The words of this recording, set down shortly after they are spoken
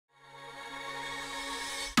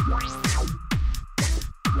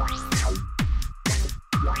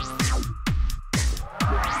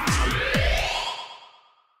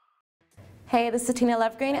Hey, this is Tina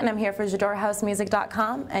Lovegreen, and I'm here for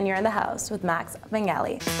JadorHouseMusic.com, and you're in the house with Max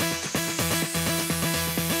Vangeli.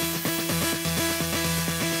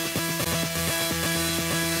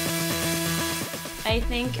 I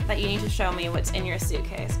think that you need to show me what's in your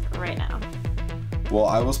suitcase right now.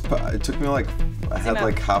 Well, it took me I had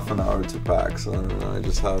like half an hour to pack, so I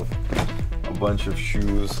just have a bunch of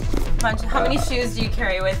shoes. How many shoes do you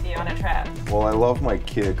carry with you on a trip? Well, I love my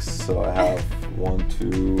kicks, so I have 1,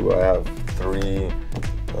 2, I have 3,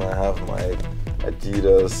 and I have my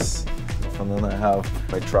Adidas, and then I have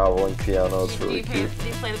my traveling piano. It's really cute. Do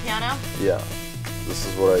you play the piano? Yeah. This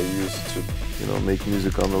is what I use to, make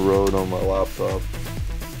music on the road on my laptop.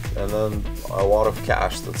 And then a lot of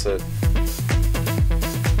cash, that's it.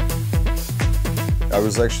 I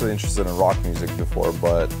was actually interested in rock music before,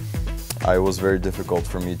 but it was very difficult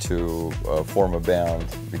for me to form a band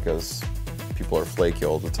because people are flaky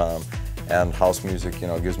all the time. And house music,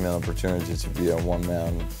 gives me an opportunity to be a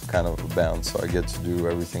one-man kind of a band, so I get to do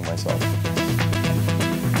everything myself.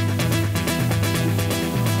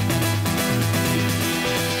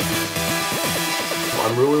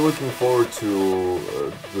 I'm really looking forward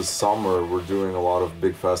to this summer. We're doing a lot of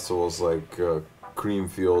big festivals like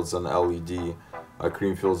Creamfields and LED.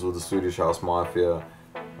 Creamfields with the Swedish House Mafia,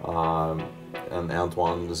 and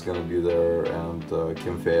Antoine is going to be there, and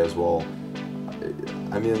Kim Fay as well.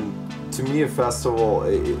 I mean, to me, a festival,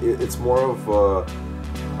 it's more of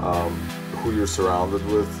who you're surrounded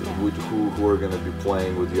with, who are going to be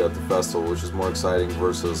playing with you at the festival, which is more exciting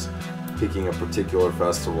versus picking a particular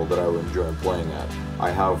festival that I would enjoy playing at.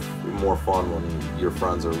 I have more fun when your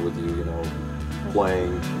friends are with you,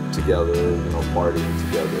 playing together, partying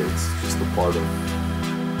together. It's just a part of,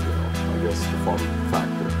 I guess, the fun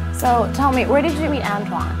factor. So tell me, where did you meet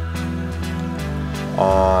Antoine?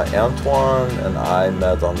 Antoine and I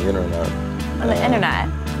met on the internet. On the internet?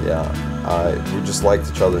 Yeah. We just liked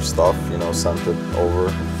each other's stuff, sent it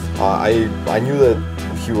over. I knew that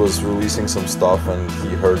he was releasing some stuff and he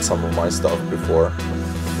heard some of my stuff before.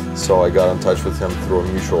 So I got in touch with him through a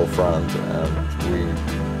mutual friend, and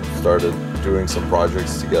we started doing some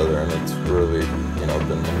projects together, and it's really,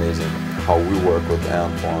 been amazing. How we work with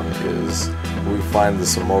Antoine is we find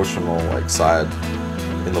this emotional side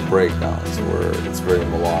in the breakdowns where it's very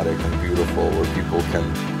melodic and beautiful, where people can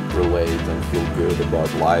relate and feel good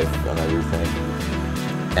about life and everything.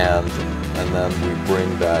 And then we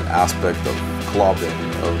bring that aspect of clubbing,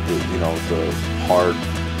 of the hard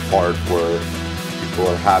part where people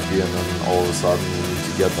are happy and then all of a sudden you need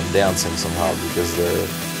to get them dancing somehow because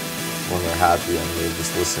when they're happy and they're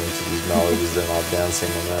just listening to these melodies, they're not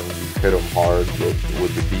dancing, and then you hit them hard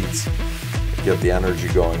with the beats, get the energy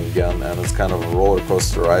going again, and it's kind of a roller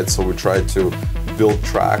coaster ride. So we try to build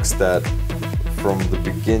tracks that from the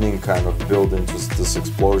beginning kind of build into this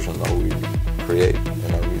explosion that we create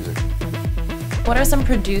in our music. What are some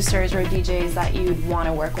producers or DJs that you'd want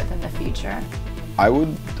to work with in the future? I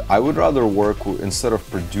would rather work with, instead of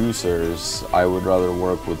producers, I would rather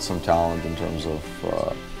work with some talent in terms of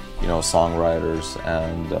songwriters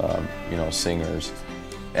and singers.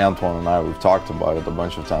 Antoine and I, we've talked about it a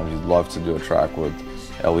bunch of times. He'd love to do a track with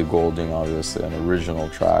Ellie Goulding, obviously, an original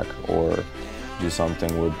track, or do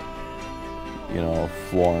something with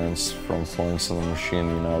Florence from Florence and the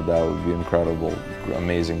Machine. That would be incredible,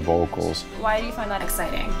 amazing vocals. Why do you find that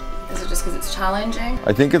exciting? Is it just because it's challenging?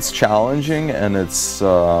 I think it's challenging, and it's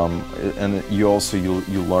and you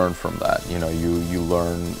learn from that. You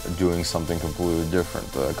learn doing something completely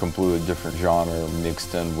different, a completely different genre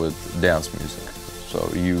mixed in with dance music. So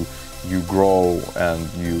you grow and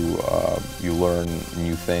you learn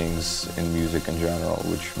new things in music in general,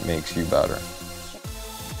 which makes you better.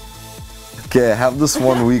 Okay, I have this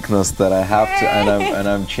one weakness that I have to, and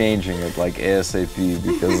I'm changing it like ASAP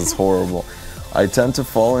because it's horrible. I tend to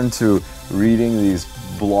fall into reading these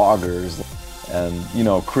bloggers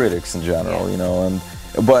and critics in general,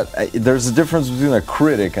 but there's a difference between a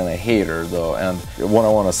critic and a hater, though. And what I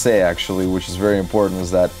want to say, actually, which is very important,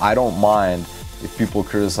 is that I don't mind if people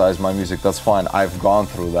criticize my music. That's fine. I've gone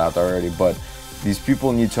through that already. But these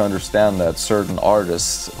people need to understand that certain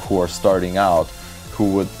artists who are starting out,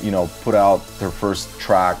 who would put out their first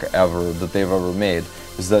track ever that they've ever made,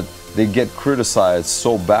 is that they get criticized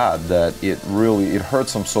so bad that it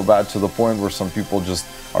hurts them so bad to the point where some people just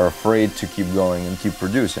are afraid to keep going and keep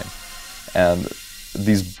producing. And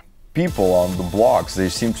these people on the blogs, they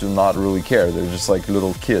seem to not really care. They're just like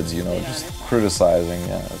little kids, just criticizing.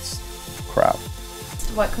 Yeah, it's crap.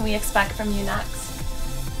 What can we expect from you next?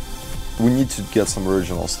 we need to get some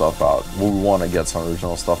original stuff out. Well, we want to get some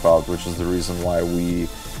original stuff out, which is the reason why we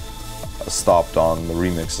stopped on the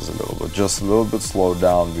remixes a little bit. Just a little bit slowed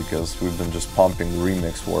down because we've been just pumping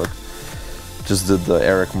remix work. Just did the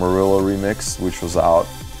Eric Murillo remix, which was out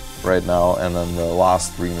right now, and then the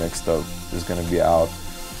last remix that is going to be out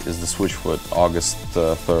is the Switchfoot, August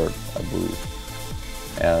 3rd, I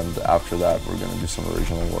believe. And after that, we're going to do some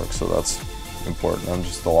original work, so that's important, and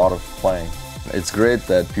just a lot of playing. It's great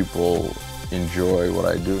that people enjoy what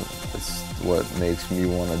I do. It's what makes me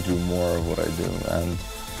want to do more of what I do, and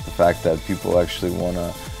the fact that people actually want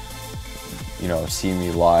to, you know, see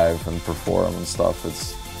me live and perform and stuff,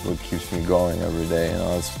 it's what keeps me going every day. You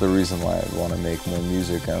know, that's the reason why I want to make more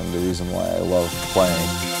music and the reason why I love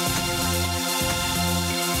playing.